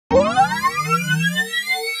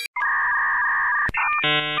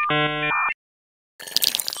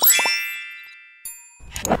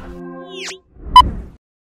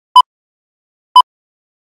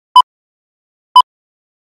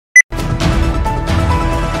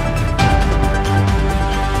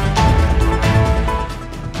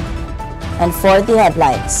And for the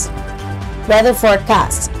headlines, weather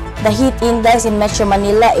forecast. The heat index in Metro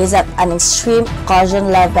Manila is at an extreme caution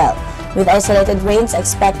level, with isolated rains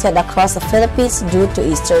expected across the Philippines due to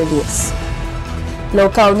easterlies.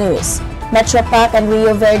 Local news. Metro Pac and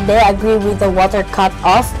Rio Verde agree with the water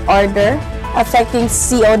cut-off order affecting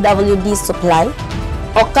COWD supply.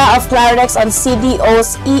 OCA of Clarex on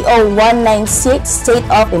CDO's EO196 State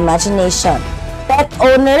of Imagination. Pet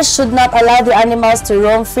owners should not allow their animals to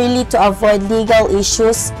roam freely to avoid legal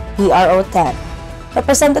issues, PRO 10.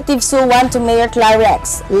 Representative Sue Wan to Mayor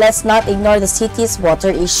Clarex, let's not ignore the city's water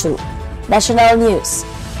issue. National news.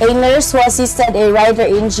 A nurse who assisted a rider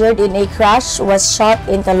injured in a crash was shot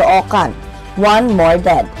in Caloocan. One more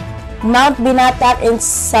dead. Mount Binatac in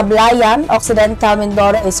Sablayan, Occidental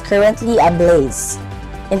Mindoro is currently ablaze.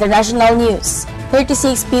 International news.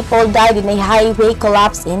 36 people died in a highway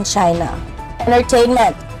collapse in China.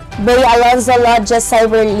 Entertainment. Bea Alonzo lodges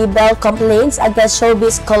cyber libel complaints against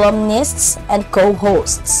showbiz columnists and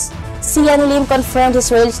co-hosts. Sian Lim confirmed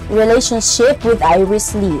his relationship with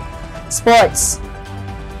Iris Lee. Sports.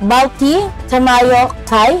 Balti Tamayo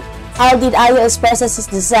Kai. Aldin Ayo expresses his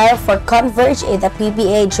desire for Converge in the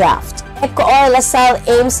PBA draft. Ecuador LaSalle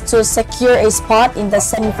aims to secure a spot in the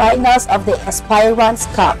semifinals of the Aspirants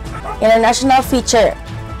Cup. International feature.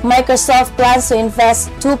 Microsoft plans to invest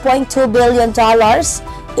 $2.2 billion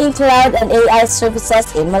in cloud and AI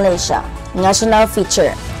services in Malaysia. National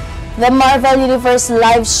feature. The Marvel Universe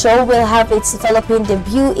live show will have its Philippine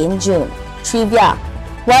debut in June. Trivia.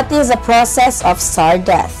 What is the process of star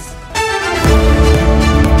death?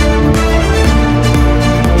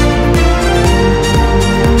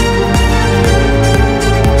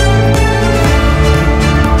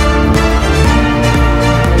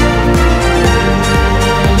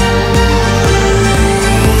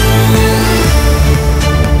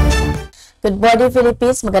 Good morning,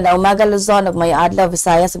 Philippines. Magandang umaga, Luzon, ug may adlaw,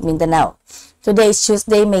 Visayas, ug Mindanao. Today is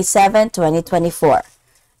Tuesday, May 7, 2024.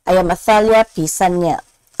 I am Athalia P. Sanya.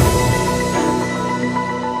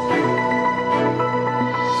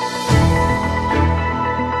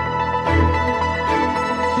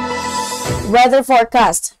 Weather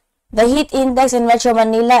forecast. The heat index in Metro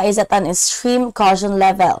Manila is at an extreme caution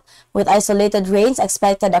level, with isolated rains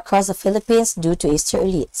expected across the Philippines due to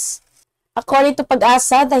easterlies. According to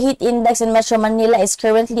Pag-asa, the heat index in Metro Manila is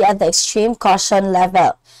currently at the extreme caution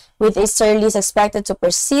level, with easterlies expected to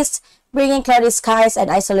persist, bringing cloudy skies and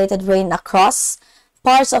isolated rain across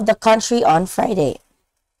parts of the country on Friday.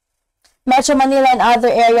 Metro Manila and other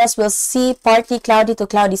areas will see partly cloudy to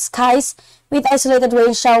cloudy skies, with isolated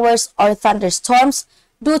rain showers or thunderstorms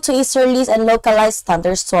due to easterlies and localized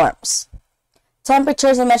thunderstorms.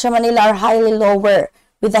 Temperatures in Metro Manila are highly lower,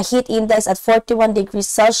 with the heat index at 41 degrees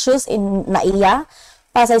Celsius in Naiya,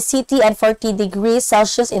 Pasay City, and 40 degrees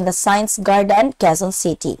Celsius in the Science Garden, Quezon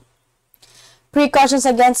City. Precautions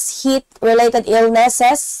against heat-related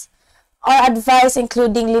illnesses are advised,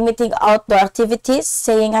 including limiting outdoor activities,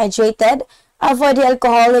 staying hydrated, avoiding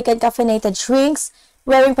alcoholic and caffeinated drinks,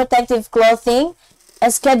 wearing protective clothing,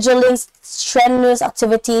 and scheduling strenuous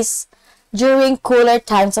activities during cooler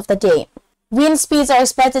times of the day. Wind speeds are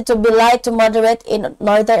expected to be light to moderate in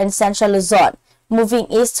northern and central Luzon, moving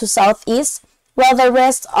east to southeast, while the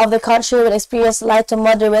rest of the country will experience light to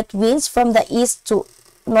moderate winds from the east to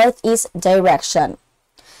northeast direction.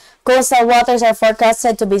 Coastal waters are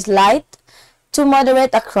forecasted to be light to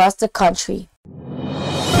moderate across the country.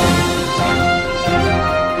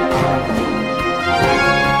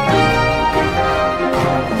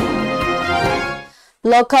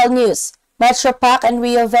 Local news. Metro Pac and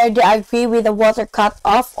Rio Verde agree with the water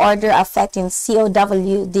cut-off order affecting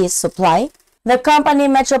COWD supply. The company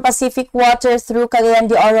Metro Pacific Water through Cagayan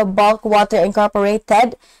de Oro Bulk Water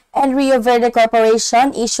Incorporated and Rio Verde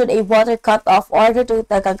Corporation issued a water cut-off order to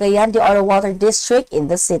the Cagayan de Oro Water District in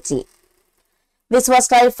the city. This was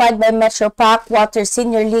clarified by Metro Pac Water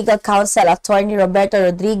Senior Legal Counsel Attorney Roberto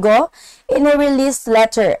Rodrigo in a released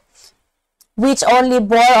letter, which only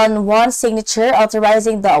bore on one signature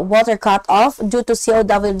authorizing the water cut-off due to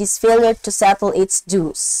COWD's failure to settle its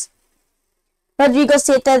dues. Rodrigo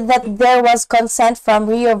stated that there was consent from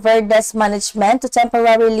Rio Verde's management to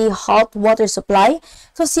temporarily halt water supply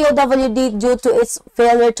to COWD due to its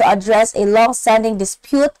failure to address a long-standing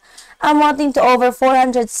dispute amounting to over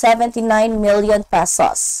 479 million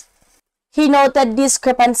pesos. He noted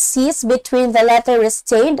discrepancies between the letter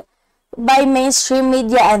retained by mainstream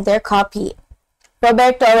media and their copy.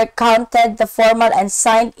 Roberto recounted the formal and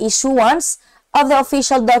signed issuance of the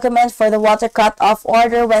official document for the water cut-off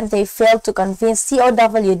order when they failed to convince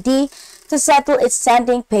COWD to settle its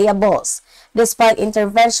standing payables, despite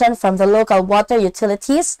intervention from the local water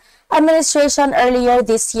utilities administration earlier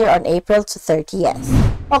this year on April 30th.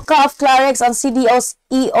 Oka of Clarex on CDO's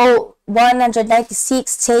EO 196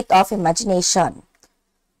 State of Imagination.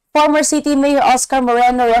 Former City Mayor Oscar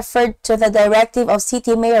Moreno referred to the directive of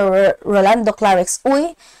City Mayor Rolando Clarex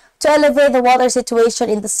Uy to elevate the water situation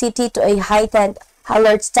in the city to a heightened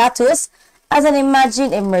alert status as an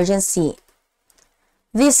imagined emergency.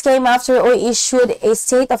 This came after Uy issued a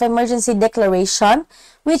state of emergency declaration,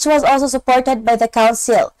 which was also supported by the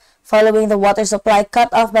council, following the water supply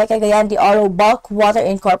cut off by Cagayan de Oro Bulk Water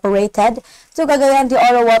Incorporated to Cagayan de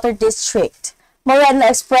Oro Water District. Moreno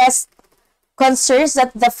expressed concerns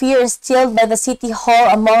that the fear instilled by the City Hall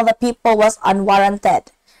among the people was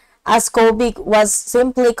unwarranted, as COBIG was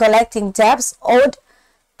simply collecting debts owed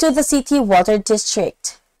to the City Water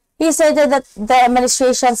District. He stated that the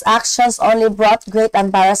administration's actions only brought great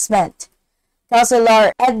embarrassment.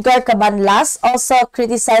 Councilor Edgar Cabanlas also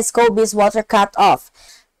criticized COBIG's water cut-off,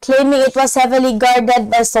 claiming it was heavily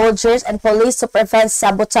guarded by soldiers and police to prevent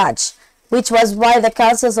sabotage, which was why the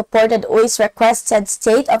council supported Uy's requested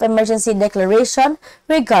state of emergency declaration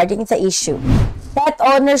regarding the issue. Pet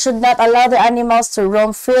owners should not allow their animals to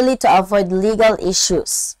roam freely to avoid legal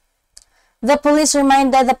issues. The police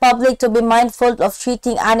reminded the public to be mindful of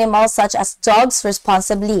treating animals such as dogs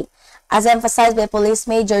responsibly, as emphasized by Police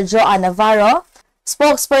Major Joan Navarro,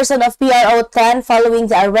 spokesperson of PRO 10, following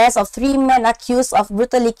the arrest of 3 men accused of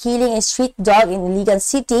brutally killing a street dog in Iligan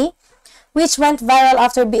City, which went viral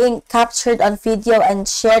after being captured on video and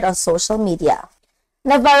shared on social media.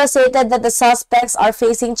 Navarro stated that the suspects are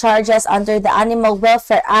facing charges under the Animal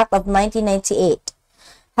Welfare Act of 1998.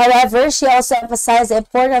 However, she also emphasized the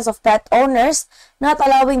importance of pet owners not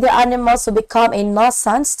allowing their animals to become a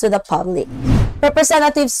nuisance to the public.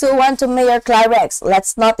 Representative Suwan to Mayor Clarex,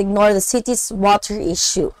 let's not ignore the city's water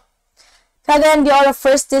issue. Cagayan de Oro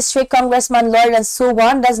 1st District Congressman Lawrence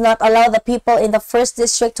Suwan does not allow the people in the 1st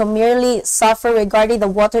District to merely suffer regarding the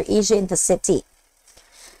water issue in the city.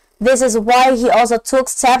 This is why he also took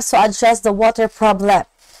steps to address the water problem.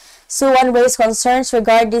 Suwan raised concerns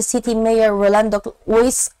regarding City Mayor Rolando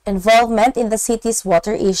Uy's involvement in the city's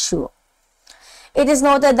water issue. It is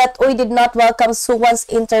noted that Uy did not welcome Suwan's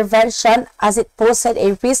intervention as it posed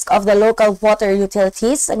a risk of the local water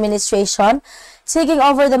utilities administration taking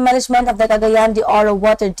over the management of the Cagayan de Oro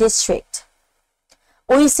Water District.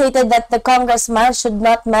 Uy stated that the congressman should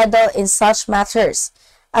not meddle in such matters,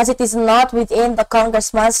 as it is not within the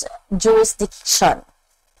congressman's jurisdiction.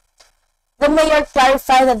 The mayor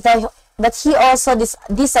clarified that he also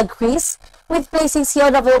disagrees with placing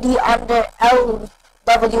COWD under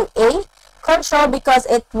LWA control because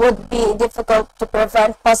it would be difficult to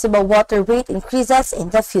prevent possible water rate increases in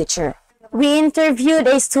the future. We interviewed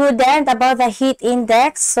a student about the heat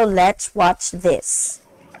index, so let's watch this.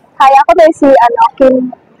 Hi, ako may si Kim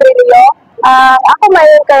Trillo. Ako may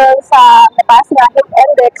karon sa mataas na heat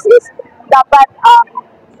index is dapat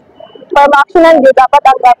for maximum di dapat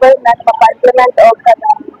ang government mag-implement o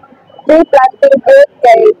tree planting rate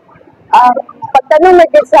kay pagtanong na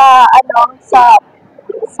din sa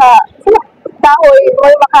kahoy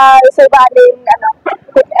mo maka-reservaling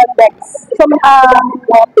heat index. So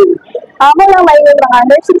ako lang may mga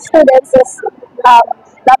nursing students is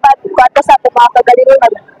dapat kwato sa pumapagaling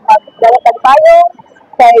magdalagan tayo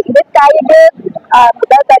kay init kayo din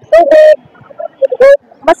dapat tubig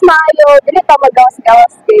mas maayo dili pa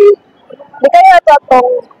magawas-gawas kay di kayo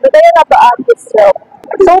na to artist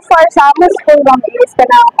so far sa among school lang is ka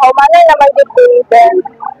na manay naman dito then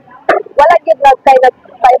wala gid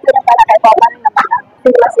nagpa-implement na para kay manay naman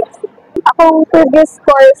akong previous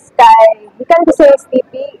course kay gikan ko sa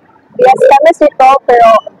STP yes chemistry to pero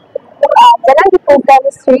ganang gito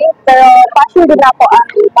chemistry pero passion din ako ang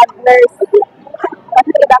pag-nurse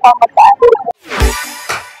passion din ako mag-aaral.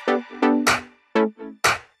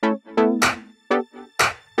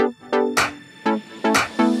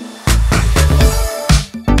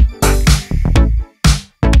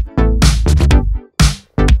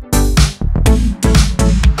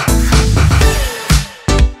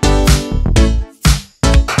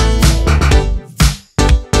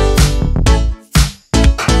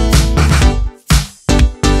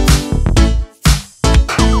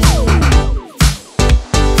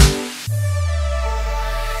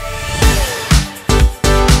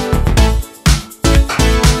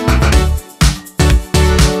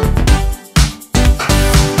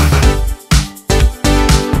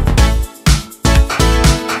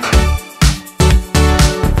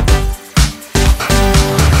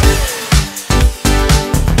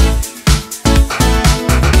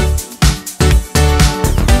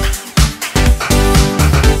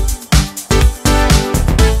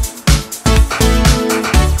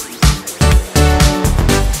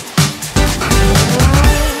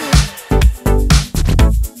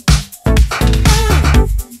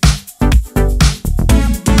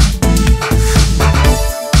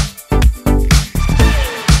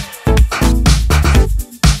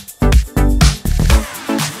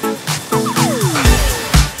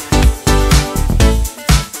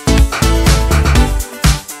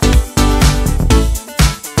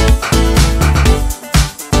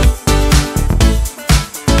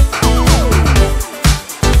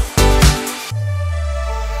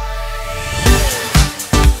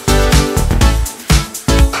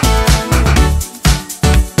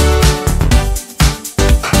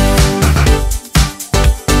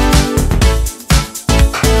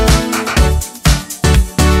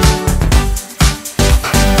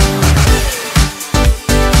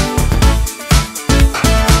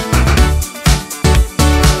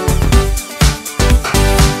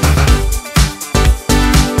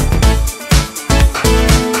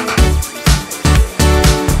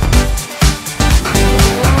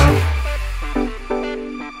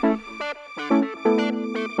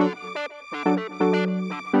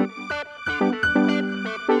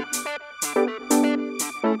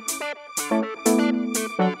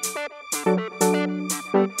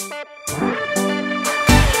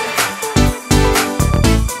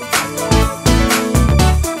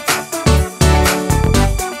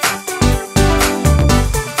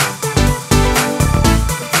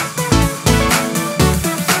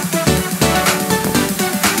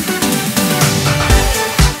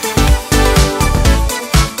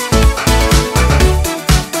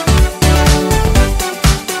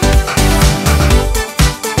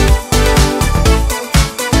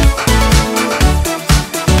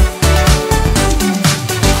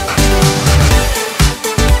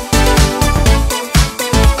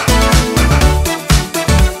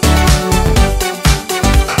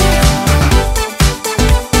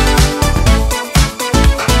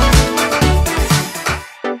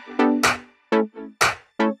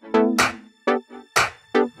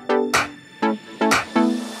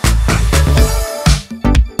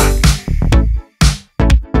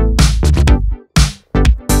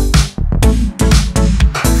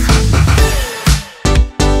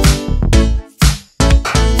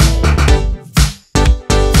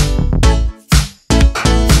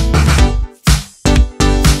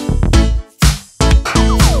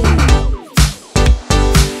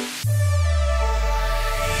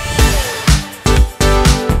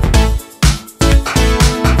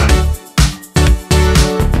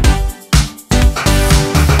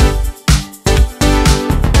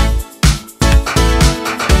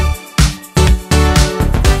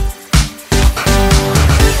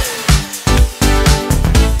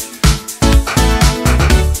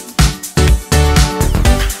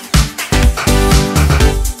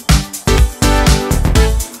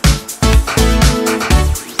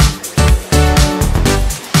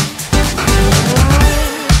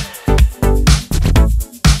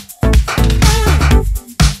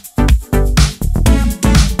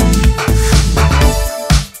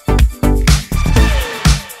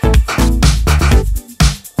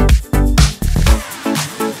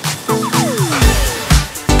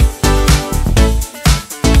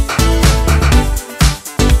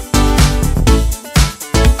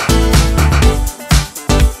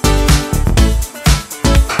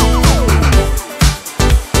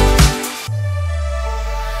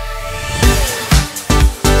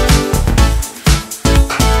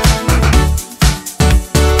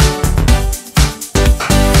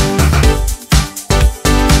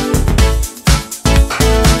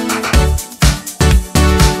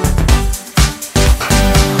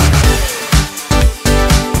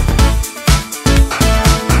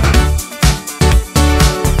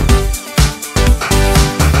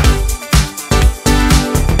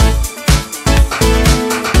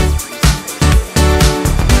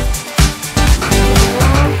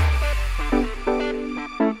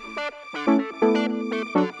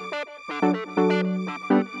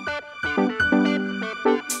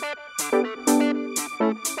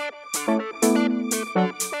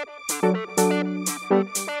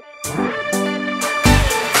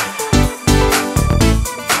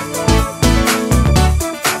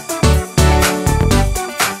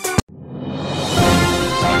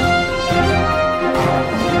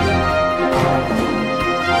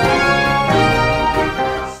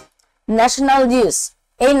 National news.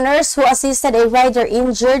 A nurse who assisted a rider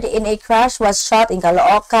injured in a crash was shot in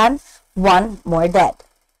Caloocan, one more dead.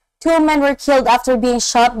 2 men were killed after being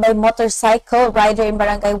shot by motorcycle rider in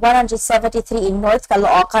Barangay 173 in North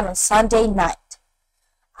Caloocan on Sunday night.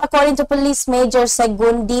 According to Police Major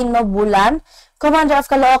Segundino Bulan, commander of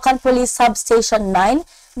Caloocan Police Substation 9,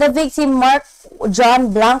 the victim Mark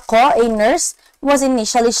John Blanco, a nurse, was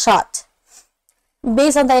initially shot.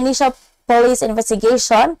 Based on the initial police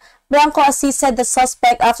investigation, Blanco assisted the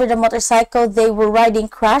suspect after the motorcycle they were riding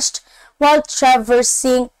crashed while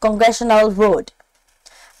traversing Congressional Road.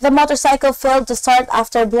 The motorcycle failed to start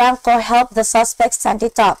after Blanco helped the suspect stand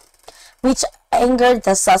it up, which angered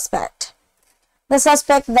the suspect. The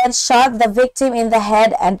suspect then shot the victim in the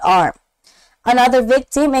head and arm. Another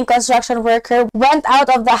victim, a construction worker, went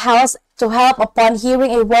out of the house to help upon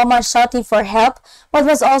hearing a woman shouting for help, but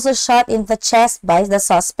was also shot in the chest by the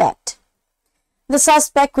suspect. The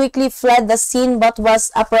suspect quickly fled the scene but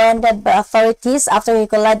was apprehended by authorities after he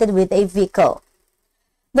collided with a vehicle.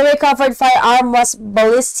 The recovered firearm was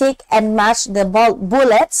ballistic and matched the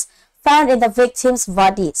bullets found in the victims'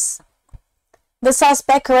 bodies. The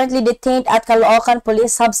suspect, currently detained at Caloocan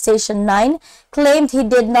Police Substation 9, claimed he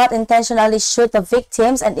did not intentionally shoot the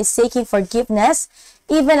victims and is seeking forgiveness,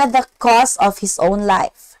 even at the cost of his own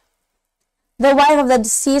life. The wife of the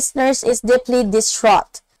deceased nurse is deeply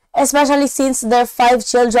distraught, especially since their 5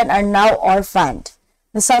 children are now orphaned.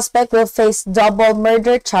 The suspect will face double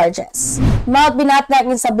murder charges. Mount Binatnak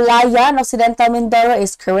in Sablayan, Occidental Mindoro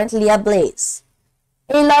is currently ablaze.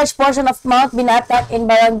 A large portion of Mount Binatnak in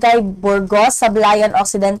Barangay Burgos, Sablayan,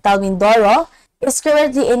 Occidental Mindoro is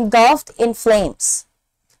currently engulfed in flames.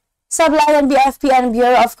 Sablayan BFP and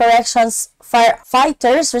Bureau of Corrections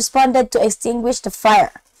firefighters responded to extinguish the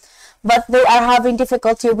fire, but they are having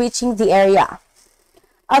difficulty reaching the area.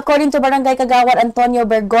 According to Barangay Kagawad Antonio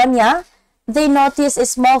Bergonia, they noticed a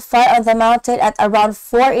small fire on the mountain at around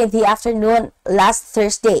 4 in the afternoon last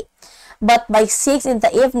Thursday. But by 6 in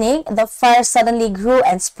the evening, the fire suddenly grew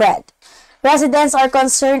and spread. Residents are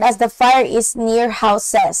concerned as the fire is near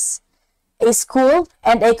houses, a school,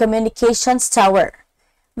 and a communications tower.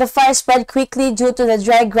 The fire spread quickly due to the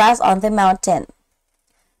dry grass on the mountain.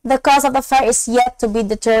 The cause of the fire is yet to be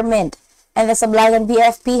determined, and the Sablayan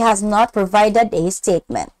BFP has not provided a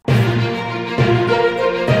statement.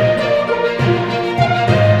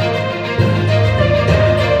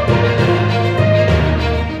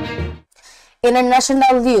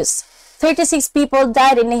 International news. 36 people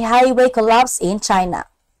died in a highway collapse in China.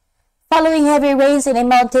 Following heavy rains in a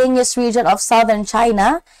mountainous region of southern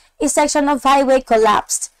China, a section of highway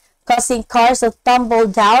collapsed, causing cars to tumble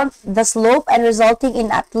down the slope and resulting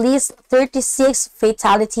in at least 36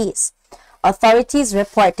 fatalities, authorities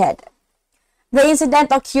reported. The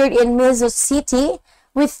incident occurred in Mizu City,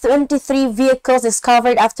 with 23 vehicles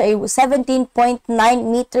discovered after a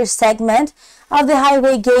 17.9-meter segment of the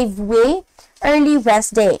highway gave way early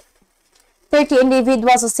Wednesday. 30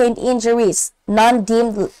 individuals sustained injuries, none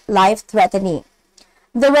deemed life-threatening.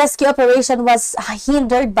 The rescue operation was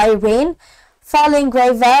hindered by rain, falling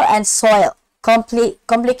gravel and soil,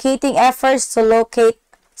 complicating efforts to locate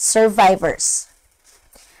survivors.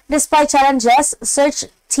 Despite challenges, search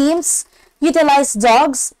teams utilized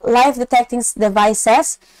dogs, life-detecting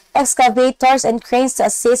devices, excavators, and cranes to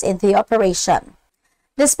assist in the operation.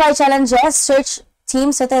 Despite challenges, search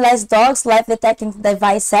teams utilized dogs, life-detecting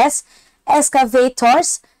devices,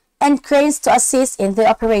 excavators, and cranes to assist in the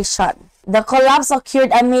operation. The collapse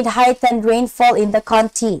occurred amid heightened rainfall in the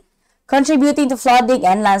county, contributing to flooding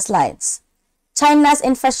and landslides. China's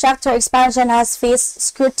infrastructure expansion has faced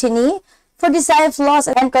scrutiny for design flaws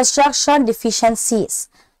and construction deficiencies,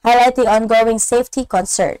 highlighting ongoing safety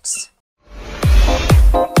concerns.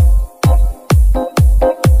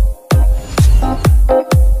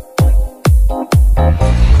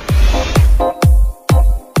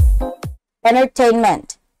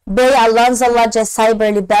 Entertainment. Bea Alonzo lodges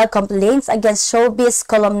cyber libel complaints against showbiz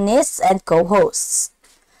columnists and co-hosts.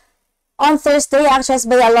 On Thursday, actress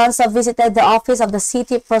Bea Alonzo visited the office of the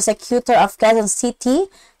city prosecutor of Quezon City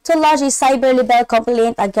to lodge a cyber libel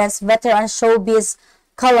complaint against veteran showbiz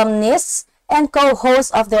columnists and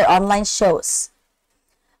co-hosts of their online shows.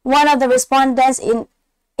 One of the respondents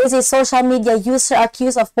is a social media user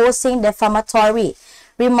accused of posting defamatory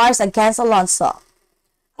remarks against Alonzo.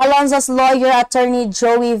 Alonzo's lawyer, attorney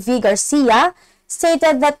Joey V. Garcia,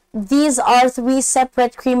 stated that these are 3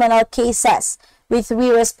 separate criminal cases with 3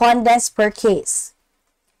 respondents per case.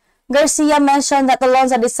 Garcia mentioned that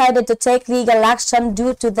Alonzo decided to take legal action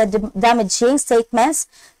due to the damaging statements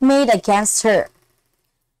made against her.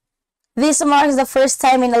 This marks the first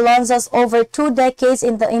time in Alonzo's over 2 decades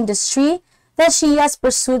in the industry that she has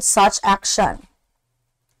pursued such action.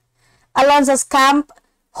 Alonzo's camp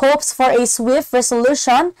hopes for a swift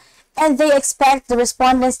resolution, and they expect the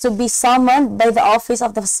respondents to be summoned by the Office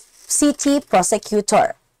of the City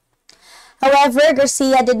Prosecutor. However,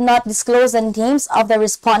 Garcia did not disclose the names of the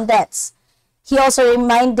respondents. He also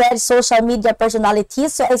reminded social media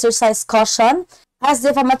personalities to exercise caution, as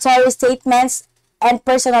defamatory statements and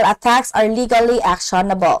personal attacks are legally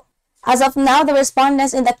actionable. As of now, the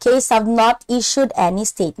respondents in the case have not issued any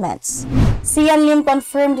statements. Sian Lim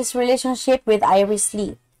confirmed his relationship with Iris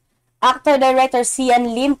Lee. Actor-director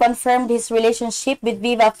Sian Lim confirmed his relationship with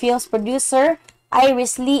Viva Films producer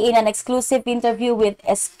Iris Lee in an exclusive interview with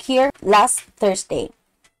Esquire last Thursday.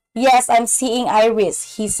 "Yes, I'm seeing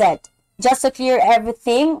Iris," he said. "Just to clear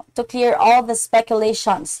everything, to clear all the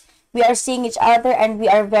speculations. We are seeing each other and we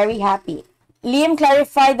are very happy." Lim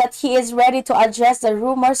clarified that he is ready to address the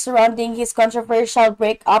rumors surrounding his controversial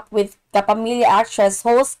breakup with Kapamilya actress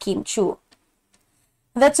host Kim Chu.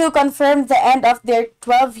 The two confirmed the end of their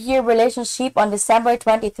 12-year relationship on December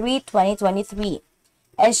 23, 2023,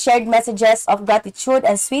 and shared messages of gratitude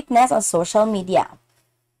and sweetness on social media.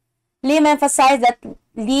 Lim emphasized that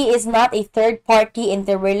Lee is not a third party in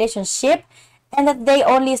their relationship and that they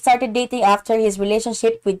only started dating after his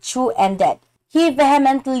relationship with Chu ended. He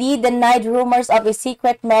vehemently denied rumors of a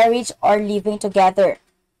secret marriage or living together.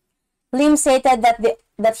 Lim stated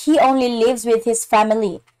that he only lives with his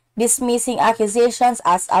family, dismissing accusations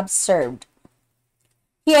as absurd.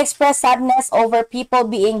 He expressed sadness over people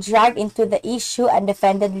being dragged into the issue and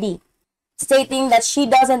defended Lee, stating that she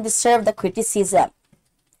doesn't deserve the criticism.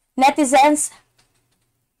 Netizens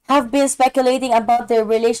have been speculating about their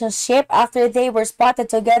relationship after they were spotted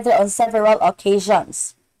together on several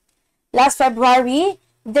occasions. Last February,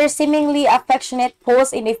 their seemingly affectionate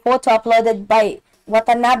pose in a photo uploaded by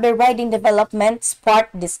Watanabe Riding Development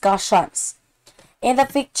sparked discussions. In the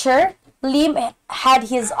picture, Lim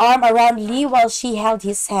had his arm around Lee while she held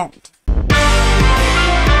his hand.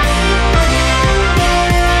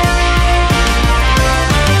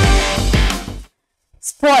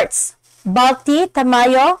 Sports. Balti,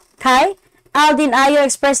 Tamayo, Kai, Aldin Ayo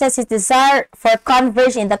expresses his desire for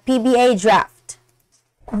Converge in the PBA draft.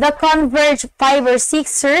 The Converge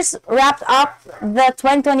 5-6ers wrapped up the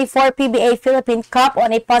 2024 PBA Philippine Cup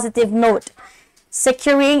on a positive note,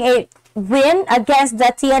 securing a win against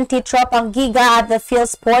the TNT Tropang Giga at the Phil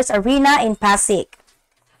Sports Arena in Pasig.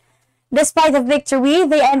 Despite the victory,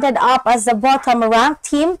 they ended up as the bottom-ranked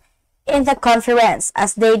team in the conference,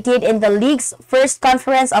 as they did in the league's first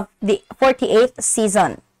conference of the 48th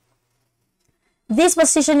season. This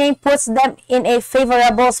positioning puts them in a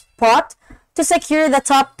favorable spot to secure the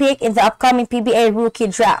top pick in the upcoming PBA rookie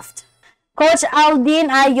draft. Coach Aldin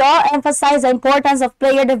Ayo emphasized the importance of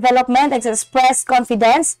player development and expressed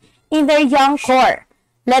confidence in their young core,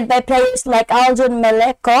 led by players like Aljun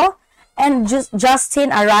Meleco and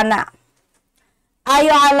Justin Arana.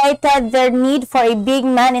 Ayo highlighted their need for a big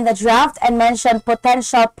man in the draft and mentioned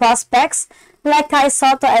potential prospects like Kai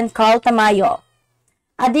Soto and Carl Tamayo.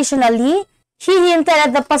 Additionally, he hinted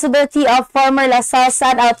at the possibility of former LaSalle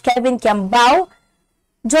standout Kevin Kiambao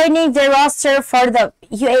joining the roster for the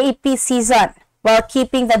UAAP season, while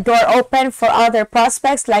keeping the door open for other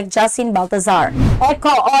prospects like Justin Baltazar. Eco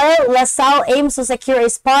Oil LaSalle aims to secure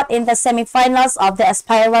a spot in the semifinals of the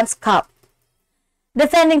Aspirants Cup.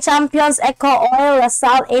 Defending champions Eco Oil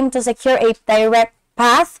LaSalle aim to secure a direct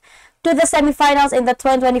path to the semifinals in the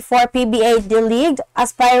 2024 PBA D-League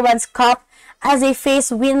Aspirants Cup as they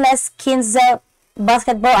face winless Quinzel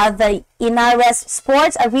basketball at the Inares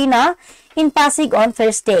Sports Arena in Pasig on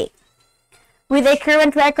Thursday. With a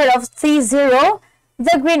current record of 3-0,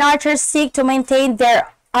 the Green Archers seek to maintain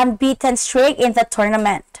their unbeaten streak in the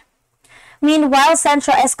tournament. Meanwhile,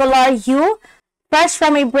 Centro Escolar U, fresh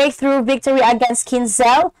from a breakthrough victory against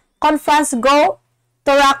Quinzel, confronts Go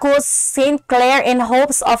Toracos St. Clair in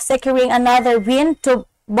hopes of securing another win to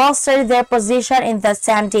bolster their position in the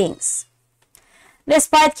standings.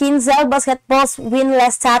 Despite Quinzel basketball's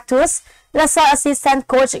winless status, LaSalle assistant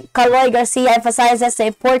coach Caloy Garcia emphasizes the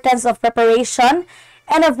importance of preparation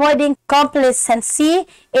and avoiding complacency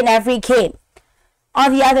in every game.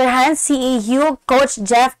 On the other hand, CEU coach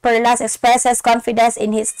Jeff Perlas expresses confidence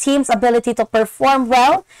in his team's ability to perform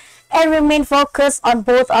well and remain focused on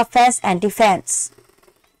both offense and defense.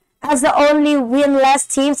 As the only winless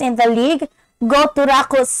teams in the league, Go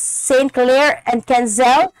Turacos St. Clair and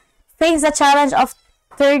Quinzel face the challenge of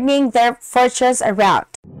turning their fortunes around.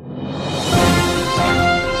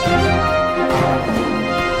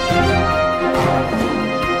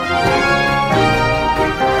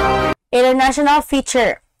 International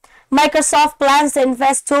feature. Microsoft plans to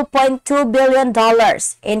invest $2.2 billion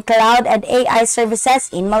in cloud and AI services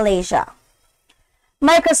in Malaysia.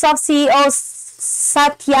 Microsoft CEO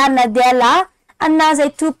Satya Nadella announced a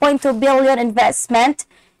 $2.2 billion investment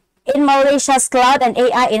in Malaysia's cloud and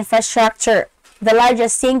AI infrastructure, the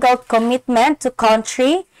largest single commitment to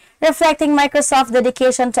country, reflecting Microsoft's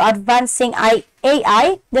dedication to advancing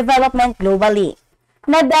AI development globally.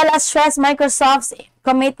 Nadella stressed Microsoft's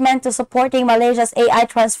commitment to supporting Malaysia's AI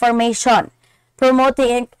transformation,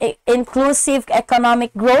 promoting inclusive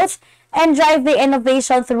economic growth, and driving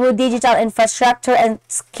innovation through digital infrastructure and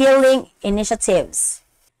skilling initiatives.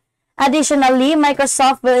 Additionally,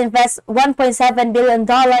 Microsoft will invest $1.7 billion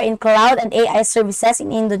in cloud and AI services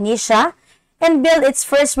in Indonesia and build its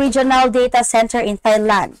first regional data center in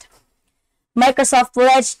Thailand. Microsoft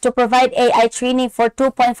pledged to provide AI training for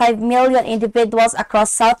 2.5 million individuals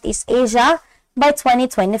across Southeast Asia by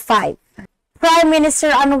 2025. Prime Minister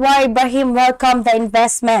Anwar Ibrahim welcomed the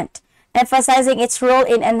investment, emphasizing its role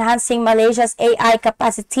in enhancing Malaysia's AI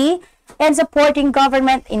capacity and supporting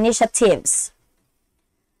government initiatives.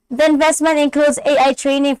 The investment includes AI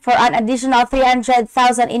training for an additional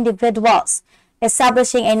 300,000 individuals,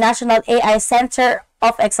 establishing a national AI center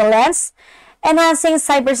of excellence, enhancing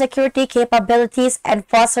cybersecurity capabilities, and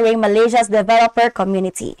fostering Malaysia's developer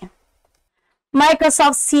community.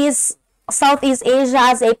 Microsoft sees Southeast Asia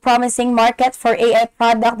as a promising market for AI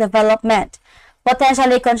product development,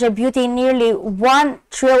 potentially contributing nearly $1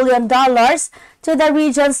 trillion to the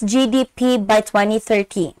region's GDP by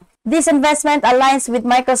 2030. This investment aligns with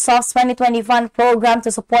Microsoft's 2021 program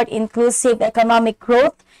to support inclusive economic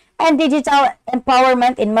growth and digital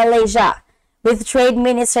empowerment in Malaysia, with Trade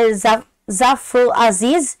Minister Zafrul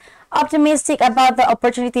Aziz optimistic about the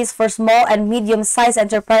opportunities for small and medium-sized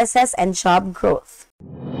enterprises and job growth.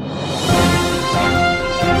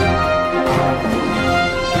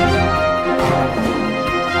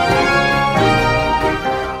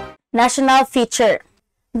 National feature.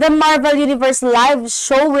 The Marvel Universe live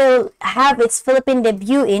show will have its Philippine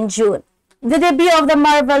debut in June. The debut of the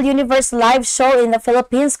Marvel Universe live show in the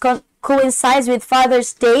Philippines coincides with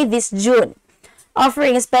Father's Day this June,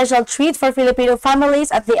 offering a special treat for Filipino families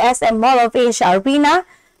at the SM Mall of Asia Arena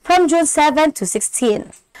from June 7 to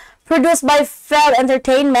 16. Produced by Fel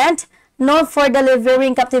Entertainment, known for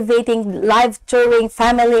delivering captivating live touring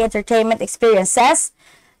family entertainment experiences,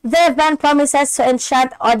 the event promises to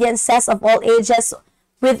enchant audiences of all ages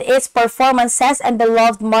with its performances and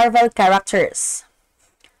beloved Marvel characters.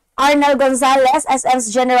 Arnel Gonzalez,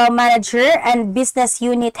 SM's General Manager and Business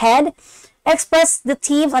Unit Head, expressed the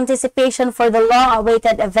team's anticipation for the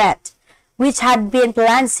long-awaited event, which had been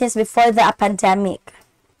planned since before the pandemic.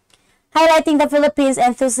 Highlighting the Philippines'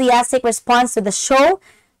 enthusiastic response to the show,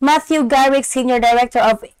 Matthew Garrick, Senior Director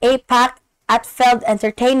of APAC at Feld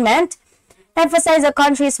Entertainment, emphasized the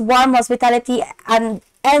country's warm hospitality and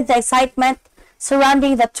the excitement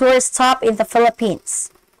surrounding the tour's stop in the Philippines.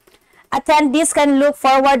 Attendees can look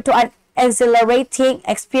forward to an exhilarating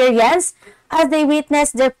experience as they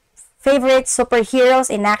witness their favorite superheroes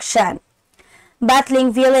in action,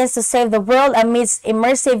 battling villains to save the world amidst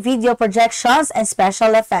immersive video projections and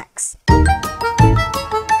special effects.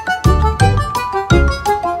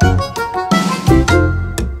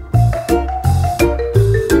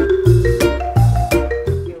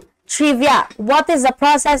 Trivia. What is the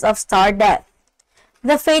process of star death?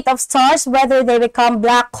 The fate of stars, whether they become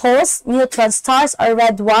black holes, neutron stars, or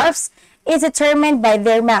red dwarfs, is determined by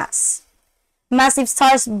their mass. Massive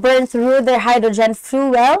stars burn through their hydrogen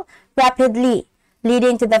fuel rapidly,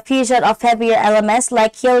 leading to the fusion of heavier elements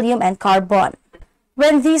like helium and carbon.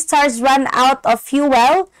 When these stars run out of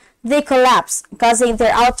fuel, they collapse, causing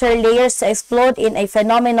their outer layers to explode in a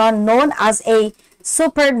phenomenon known as a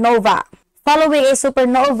supernova. Following a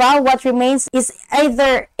supernova, what remains is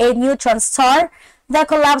either a neutron star, the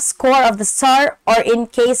collapsed core of the star, or in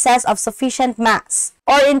cases of sufficient mass,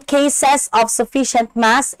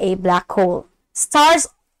 a black hole. Stars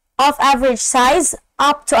of average size,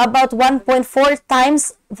 up to about 1.4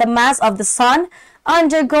 times the mass of the sun,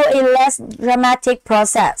 undergo a less dramatic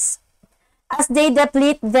process. As they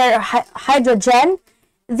deplete their hydrogen,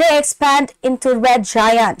 they expand into red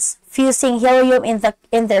giants, fusing helium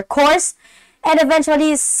in their cores, and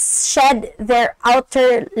eventually shed their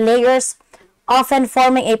outer layers, often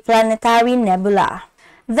forming a planetary nebula.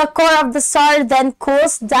 The core of the star then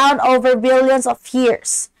cools down over billions of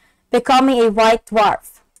years, becoming a white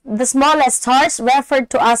dwarf. The smallest stars, referred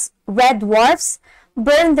to as red dwarfs,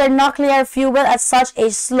 burn their nuclear fuel at such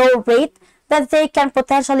a slow rate that they can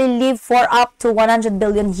potentially live for up to 100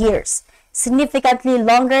 billion years, significantly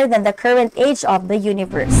longer than the current age of the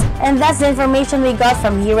universe. And that's the information we got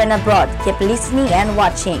from here and abroad. Keep listening and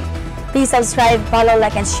watching. Please subscribe, follow,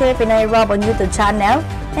 like, and share Pinoy Rob on YouTube channel.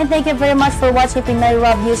 And thank you very much for watching Pinoy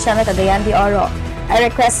Rob News Channel Cagayan de Oro. I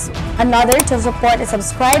request another to support and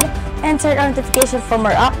subscribe and turn on notification for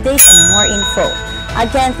more updates and more info.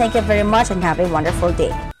 Again, thank you very much and have a wonderful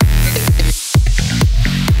day.